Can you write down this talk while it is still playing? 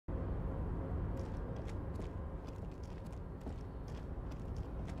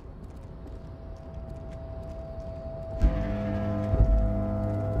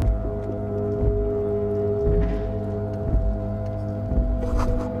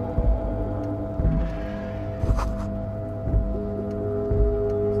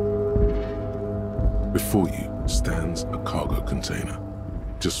Before you stands a cargo container.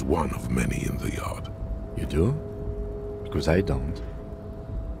 Just one of many in the yard. You do? Because I don't.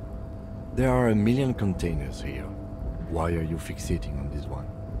 There are a million containers here. Why are you fixating on this one?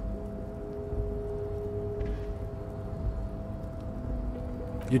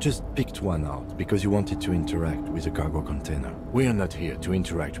 You just picked one out because you wanted to interact with a cargo container. We are not here to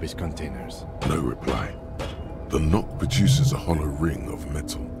interact with containers. No reply. The knock produces a hollow ring of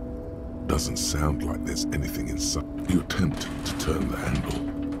metal. Doesn't sound like there's anything inside. You attempt to turn the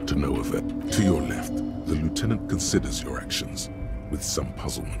handle, to no avail. To your left, the lieutenant considers your actions with some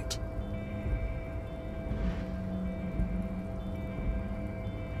puzzlement.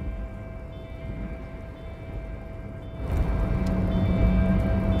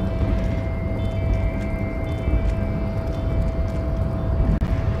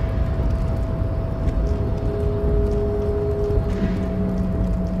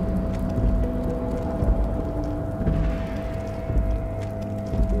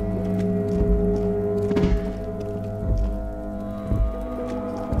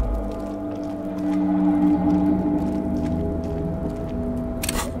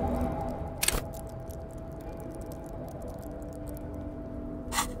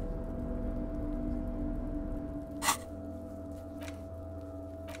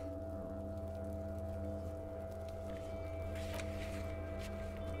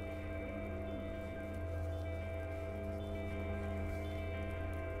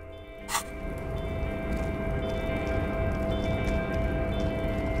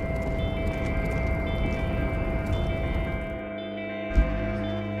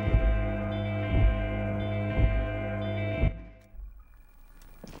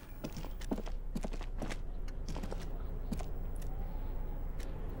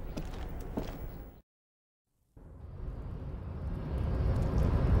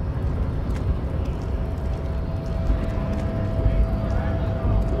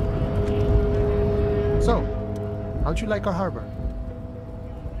 So, how'd you like our harbor?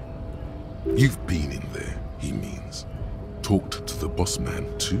 You've been in there, he means. Talked to the boss man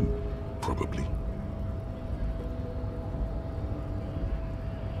too, probably.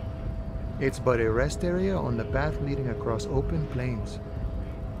 It's but a rest area on the path leading across open plains.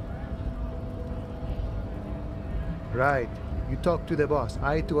 Right, you talk to the boss,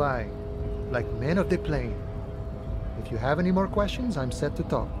 eye to eye, like men of the plain. If you have any more questions, I'm set to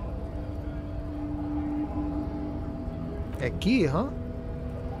talk. A key, huh?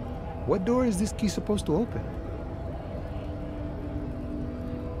 What door is this key supposed to open?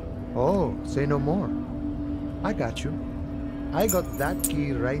 Oh, say no more. I got you. I got that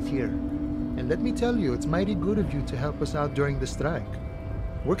key right here. And let me tell you, it's mighty good of you to help us out during the strike.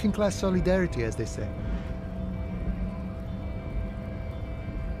 Working class solidarity, as they say.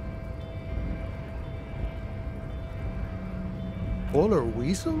 Polar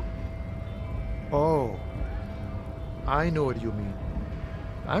weasel? Oh, I know what you mean.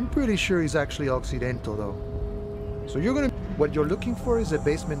 I'm pretty sure he's actually Occidental, though. So what you're looking for is a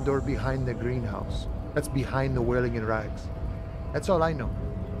basement door behind the greenhouse. That's behind the whirling in rags. That's all I know.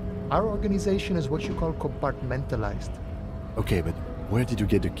 Our organization is what you call compartmentalized. Okay, but where did you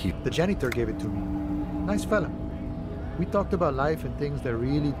get the key? The janitor gave it to me. Nice fella. We talked about life and things that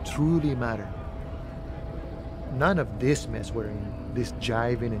really, truly matter. None of this mess we're in. This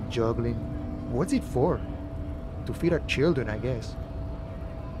jiving and juggling. What's it for? To feed our children, I guess.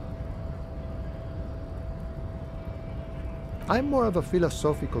 I'm more of a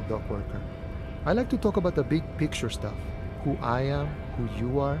philosophical dock worker. I like to talk about the big picture stuff. Who I am, who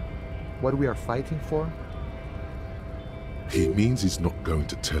you are, what we are fighting for. He means he's not going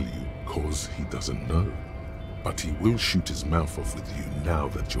to tell you cause he doesn't know. But he will shoot his mouth off with you now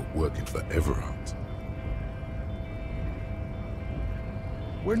that you're working for Everard.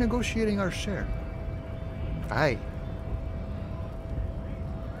 We're negotiating our share. Aye.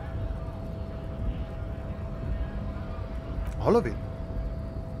 All of it.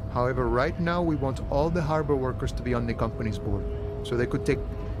 However, right now we want all the harbor workers to be on the company's board, so they could take...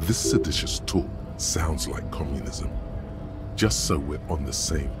 This seditious talk sounds like communism. Just so we're on the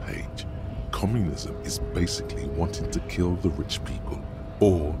same page, communism is basically wanting to kill the rich people,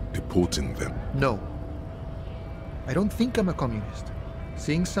 or deporting them. No. I don't think I'm a communist.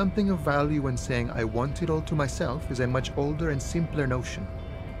 Seeing something of value and saying I want it all to myself is a much older and simpler notion.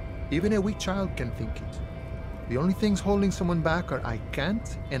 Even a weak child can think it. The only things holding someone back are I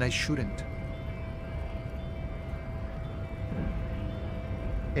can't and I shouldn't.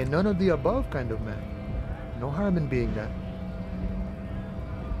 A none of the above kind of man. No harm in being that.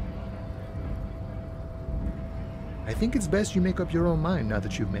 I think it's best you make up your own mind now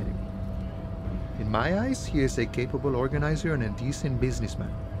that you've met him. In my eyes, he is a capable organizer and a decent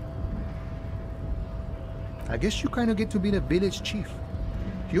businessman. I guess you kind of get to be the village chief.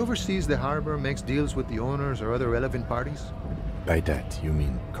 He oversees the harbor, makes deals with the owners or other relevant parties. By that, you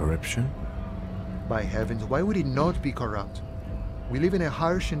mean corruption? By heavens, why would he not be corrupt? We live in a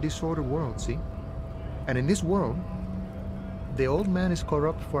harsh and disordered world, see? And in this world, the old man is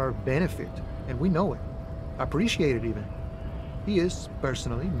corrupt for our benefit, and we know it. Appreciate it even. He is,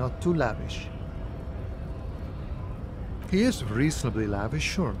 personally, not too lavish. He is reasonably lavish,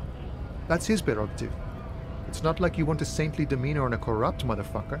 sure. That's his prerogative. It's not like you want a saintly demeanor on a corrupt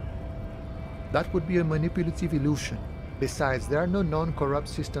motherfucker. That would be a manipulative illusion. Besides, there are no non-corrupt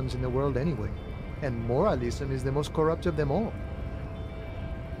systems in the world anyway, and moralism is the most corrupt of them all.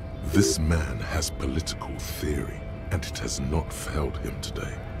 This man has political theory, and it has not failed him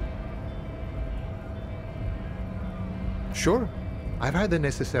today. Sure, I've had the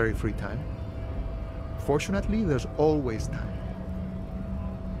necessary free time. Fortunately, there's always time.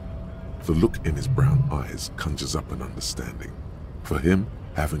 The look in his brown eyes conjures up an understanding. For him,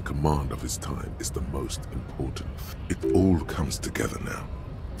 having command of his time is the most important. It all comes together now.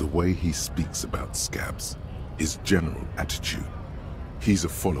 The way he speaks about scabs, his general attitude. He's a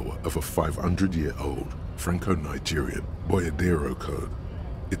follower of a 500-year-old Franco-Nigerian Boyadero code,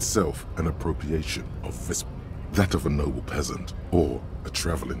 itself an appropriation of that of a noble peasant or a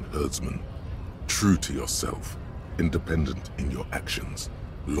traveling herdsman. True to yourself, independent in your actions,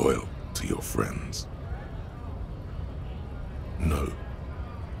 loyal to your friends. No.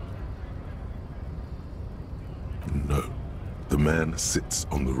 No. The man sits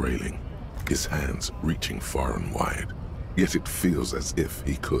on the railing, his hands reaching far and wide, yet it feels as if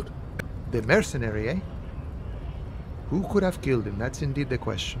he could. The mercenary, eh? Who could have killed him? That's indeed the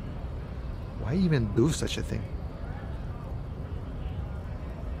question. Why even do such a thing?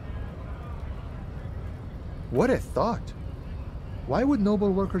 What a thought! Why would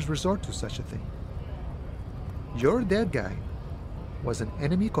noble workers resort to such a thing? Your dead guy was an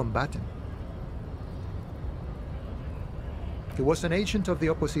enemy combatant. He was an agent of the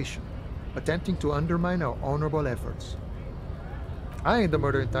opposition, attempting to undermine our honorable efforts. I ain't the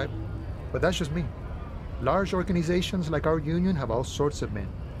murdering type, but that's just me. Large organizations like our union have all sorts of men,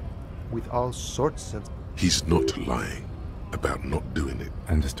 with all sorts of... He's not lying about not doing it.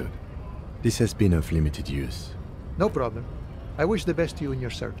 Understood. This has been of limited use. No problem. I wish the best to you in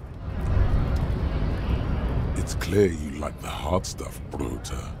your search. It's clear you like the hard stuff,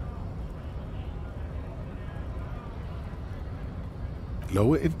 Brota.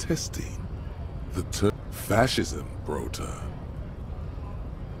 Lower intestine? The term fascism, Brota.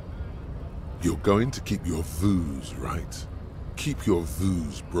 You're going to keep your views, right? Keep your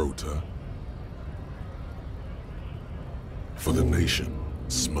views, Brota. For the nation,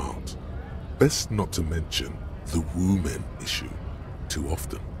 smart. Best not to mention the woman issue too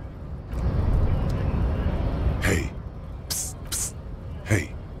often. Hey, psst, psst.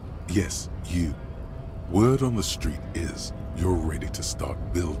 Hey, yes, you. Word on the street is you're ready to start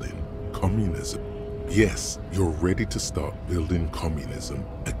building communism. Yes, you're ready to start building communism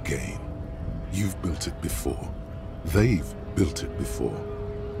again. You've built it before. They've built it before.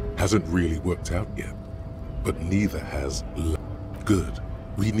 Hasn't really worked out yet, but neither has good.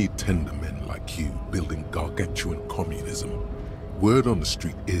 We need tender men like you building gargantuan communism. Word on the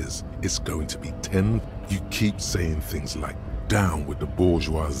street is it's going to be 10. You keep saying things like, down with the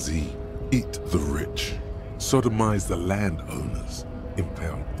bourgeoisie, eat the rich, sodomize the landowners,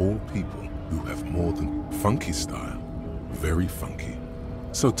 impale all people who have more than funky style. Very funky.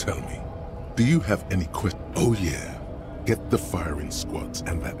 So tell me, do you have any questions? Oh yeah, get the firing squads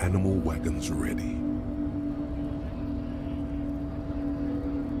and the animal wagons ready.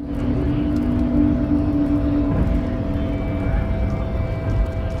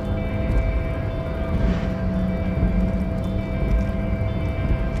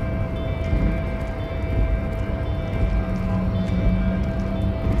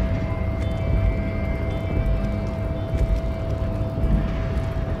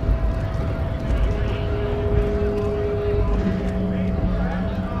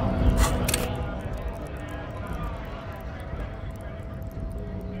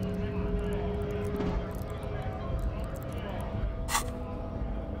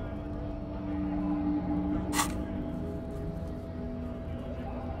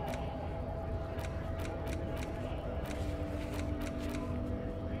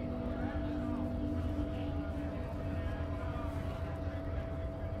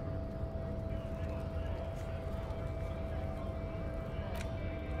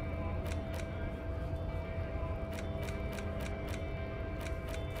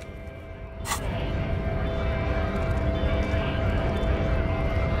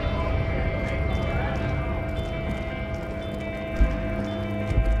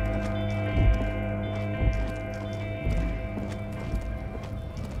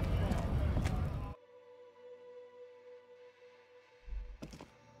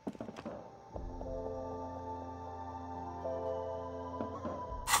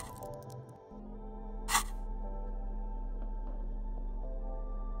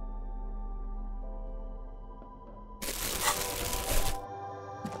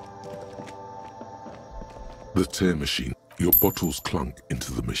 The tear machine. Your bottles clunk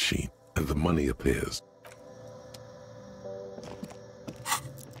into the machine, and the money appears.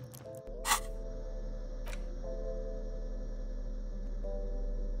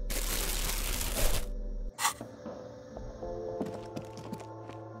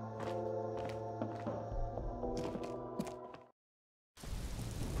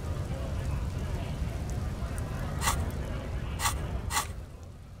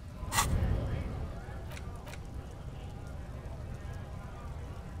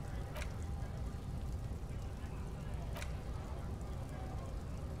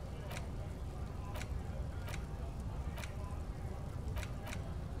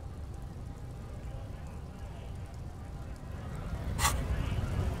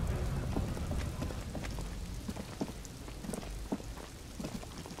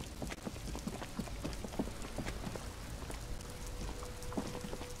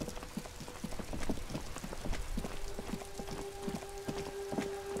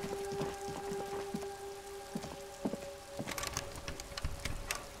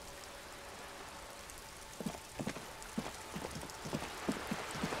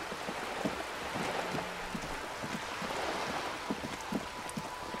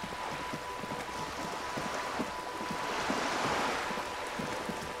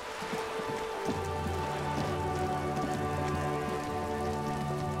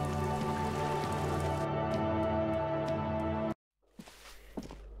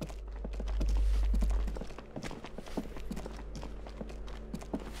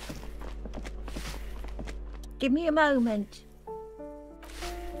 Give me a moment.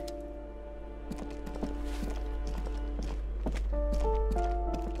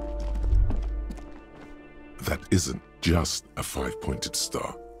 That isn't just a five-pointed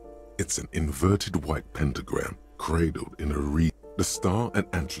star. It's an inverted white pentagram cradled in a reed. The star and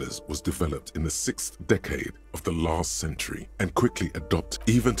antlers was developed in the 6th decade of the last century and quickly adopted.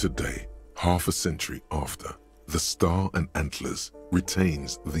 Even today, half a century after, the star and antlers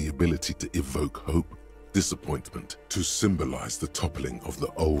retains the ability to evoke hope, disappointment, to symbolize the toppling of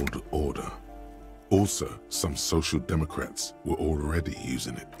the old order. Also, some social democrats were already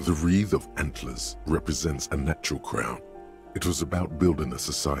using it. The wreath of antlers represents a natural crown. It was about building a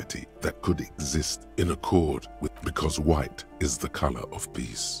society that could exist in accord with, because white is the color of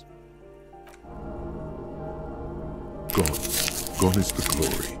peace. Gone is the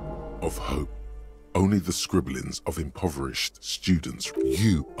glory of hope. Only the scribblings of impoverished students.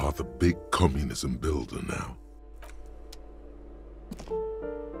 You are the big communism builder now.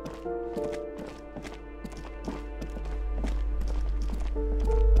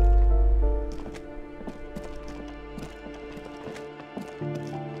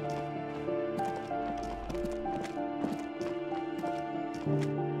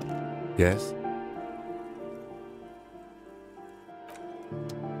 Yes?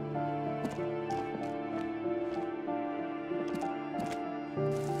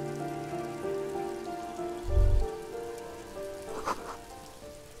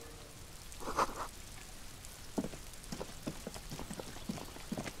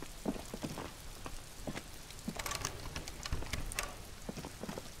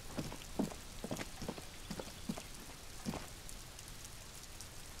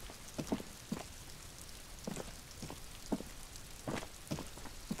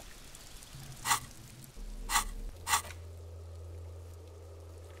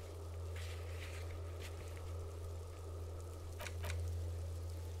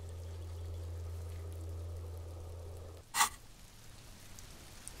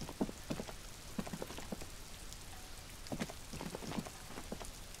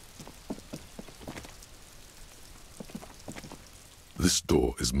 This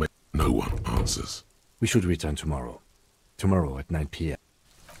door is made. No one answers. We should return tomorrow. Tomorrow at 9 p.m.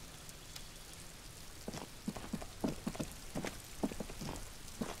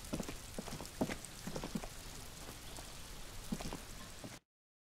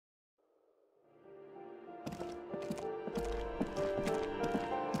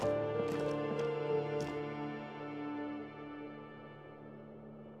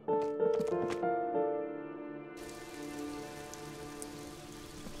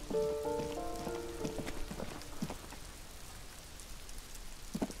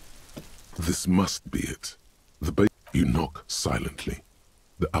 This must be it. You knock silently.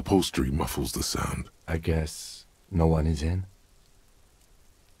 The upholstery muffles the sound. I guess no one is in?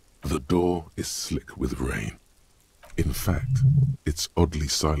 The door is slick with rain. In fact, it's oddly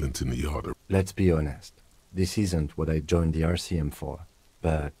silent in the yard. Let's be honest. This isn't what I joined the RCM for.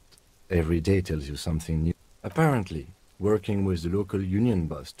 But every day tells you something new. Apparently, Working with the local union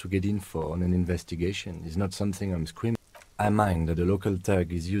boss to get info on an investigation is not something I'm screaming. I mind that the local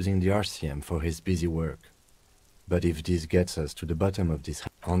thug is using the RCM for his busy work. But if this gets us to the bottom of this...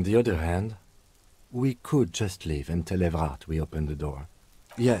 On the other hand, we could just leave and tell Evrard we opened the door.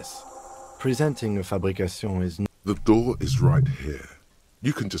 Yes, presenting a fabrication is... The door is right here.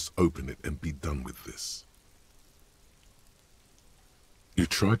 You can just open it and be done with this. You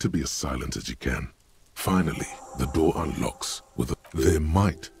try to be as silent as you can. Finally, the door unlocks with a... There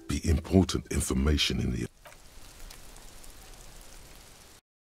might be important information in the...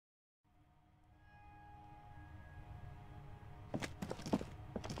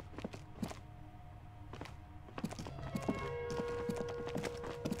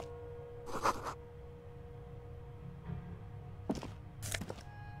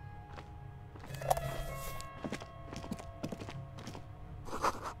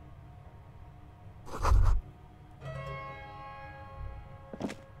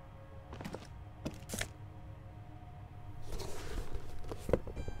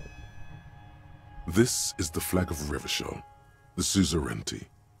 This is the flag of Revachol, the suzerainty.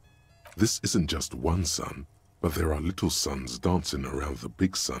 This isn't just one sun, but there are little suns dancing around the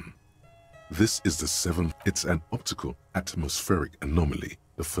big sun. This is the seventh. It's an optical atmospheric anomaly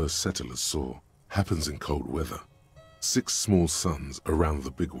the first settlers saw. Happens in cold weather. 6 small suns around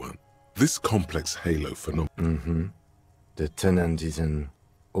the big one. This complex halo phenomenon. The tenant is an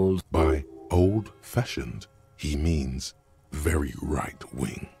old... By old-fashioned, he means very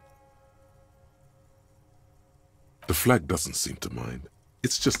right-wing. The flag doesn't seem to mind.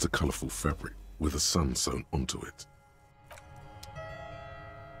 It's just a colorful fabric with a sun sewn onto it.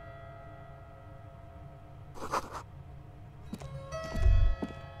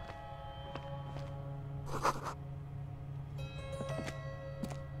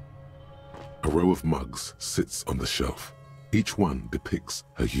 A row of mugs sits on the shelf. Each one depicts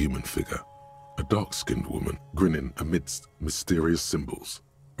a human figure. A dark-skinned woman grinning amidst mysterious symbols.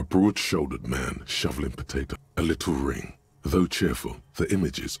 A broad-shouldered man shoveling potato. A little ring. Though cheerful, the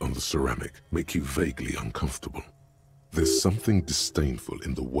images on the ceramic make you vaguely uncomfortable. There's something disdainful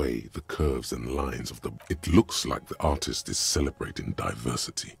in the way the curves and lines of the... It looks like the artist is celebrating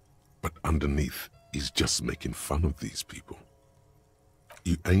diversity, but underneath, he's just making fun of these people.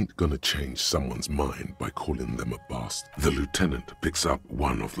 You ain't gonna change someone's mind by calling them a bastard. The lieutenant picks up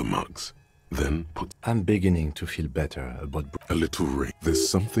one of the mugs. Then put... I'm beginning to feel better about... A little ring. There's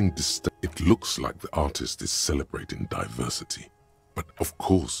something It looks like the artist is celebrating diversity. But of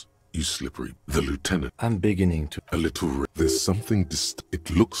course, you slippery... The lieutenant... I'm beginning to... A little ring. There's something It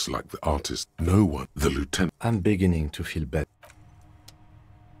looks like the artist... No one... The lieutenant... I'm beginning to feel better.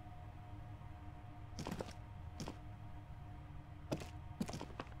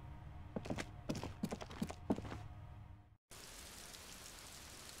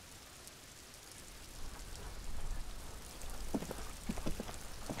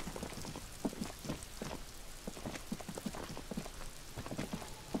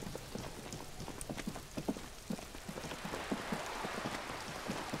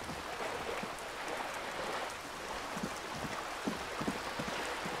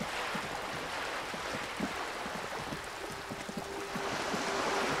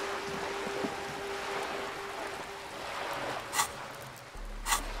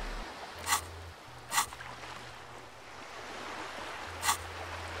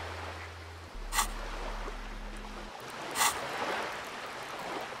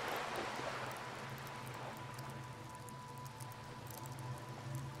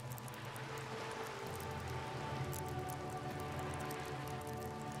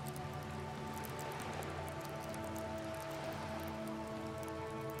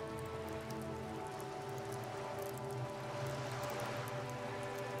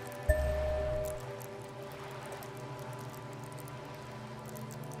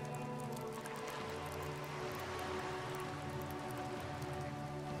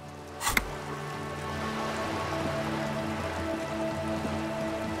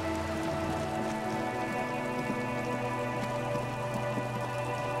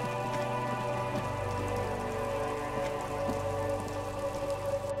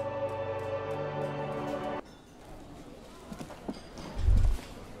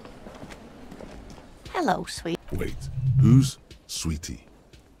 Hello, sweet. Wait, who's Sweetie?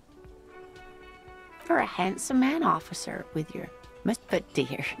 You're a handsome man, officer, with your... But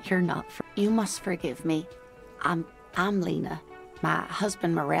dear, you're not... You must forgive me. I'm Lena. My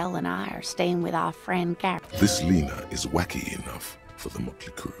husband Morel and I are staying with our friend Gary. This Lena is wacky enough for the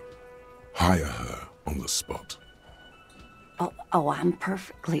motley crew. Hire her on the spot. Oh, I'm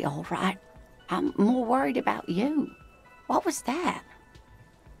perfectly all right. I'm more worried about you. What was that?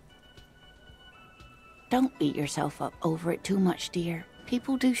 Don't beat yourself up over it too much, dear.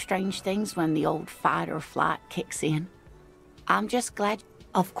 People do strange things when the old fight or flight kicks in. I'm just glad...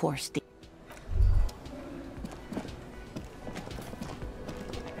 Of course, dear.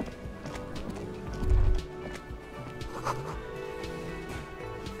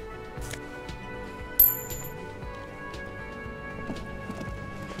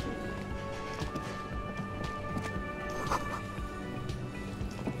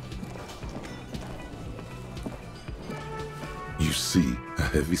 You see a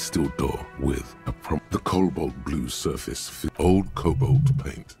heavy steel door with the cobalt blue surface, old cobalt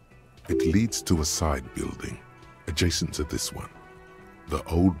paint. It leads to a side building, adjacent to this one. The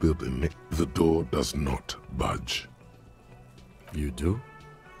old building, the door does not budge. You do?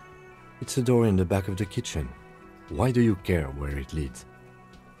 It's a door in the back of the kitchen. Why do you care where it leads?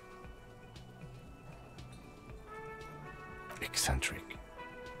 Eccentric.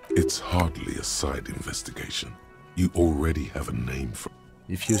 It's hardly a side investigation. You already have a name for...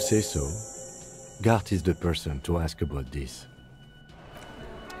 If you say so, Gart is the person to ask about this.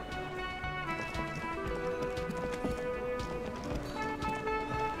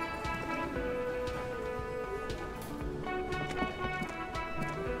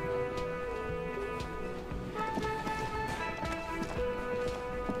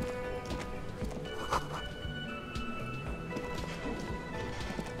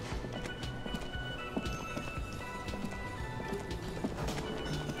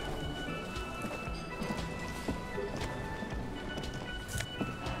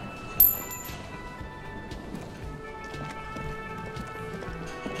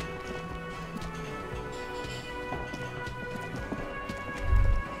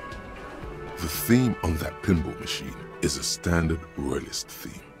 The theme on that pinball machine is a standard royalist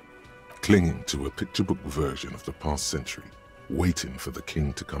theme, clinging to a picture book version of the past century, waiting for the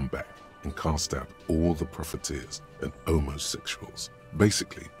king to come back and cast out all the profiteers and homosexuals.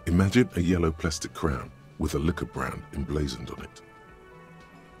 Basically, imagine a yellow plastic crown with a liquor brand emblazoned on it.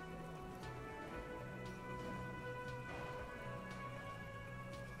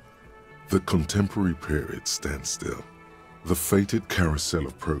 The contemporary period stands still, the fated carousel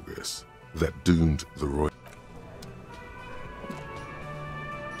of progress that doomed the royal.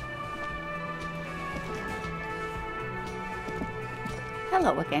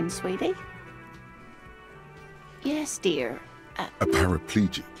 Hello again, sweetie. Yes, dear. A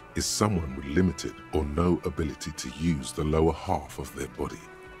paraplegic is someone with limited or no ability to use the lower half of their body.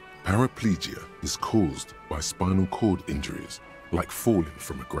 Paraplegia is caused by spinal cord injuries, like falling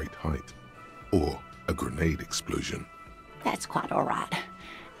from a great height, or a grenade explosion. That's quite all right.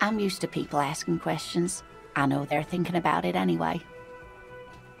 I'm used to people asking questions. I know they're thinking about it anyway.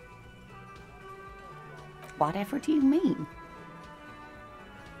 Whatever do you mean?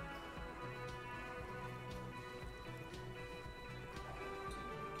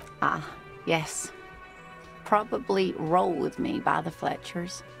 Ah, yes. Probably Roll With Me by the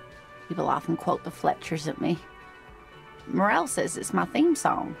Fletchers. People often quote the Fletchers at me. Morel says it's my theme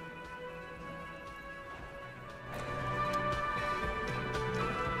song.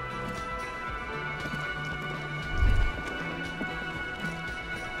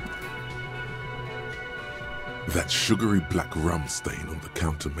 That sugary black rum stain on the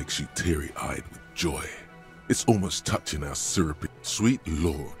counter makes you teary-eyed with joy. It's almost touching our syrupy, sweet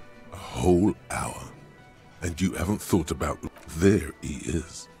Lord, a whole hour. And you haven't thought about, there he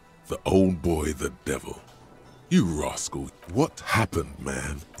is, the old boy, the devil. You rascal, what happened,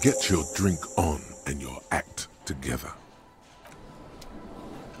 man? Get your drink on and your act together.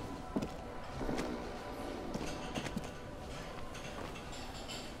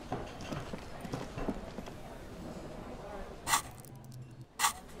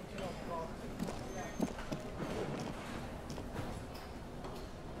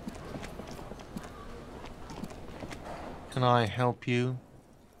 Can I help you?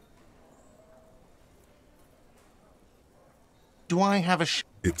 Do I have a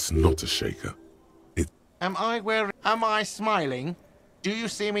It's not a shaker. Am I smiling? Do you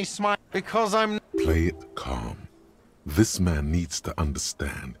see me smile? Because I'm... Play it calm. This man needs to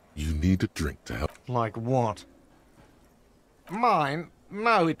understand you need a drink to help. Like what? Mine?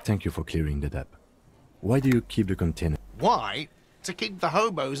 No, Thank you for clearing that up. Why do you keep the container? Why? To keep the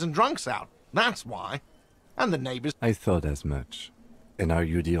hobos and drunks out. That's why. And the neighbors. I thought as much. And are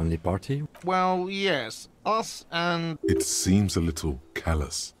you the only party? Well, yes. Us and... It seems a little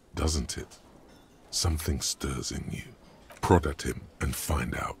callous, doesn't it? Something stirs in you. Prod at him and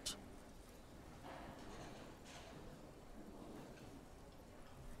find out.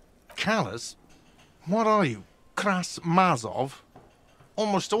 Callous? What are you? Krasmazov.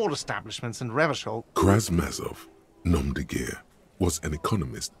 Almost all establishments in Revachol. Krasmazov, nom de guerre, was an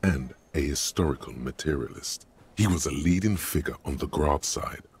economist and a historical materialist. He was a leading figure on the Grad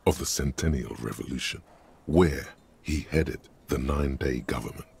side of the Centennial Revolution, where he headed the 9-day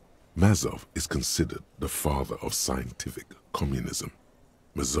government. Mazov is considered the father of scientific communism,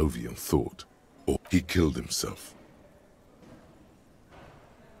 Mazovian thought, or he killed himself.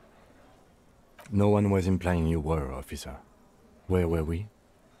 No one was implying you were, officer. Where were we?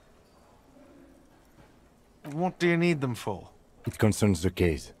 What do you need them for? It concerns the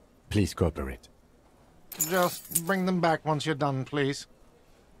case. Please cooperate. Just bring them back once you're done, please.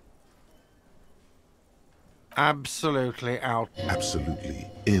 Absolutely out. Absolutely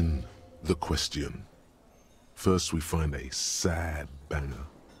in the question. First we find a sad banger.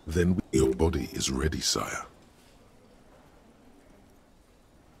 Then your body is ready, sire.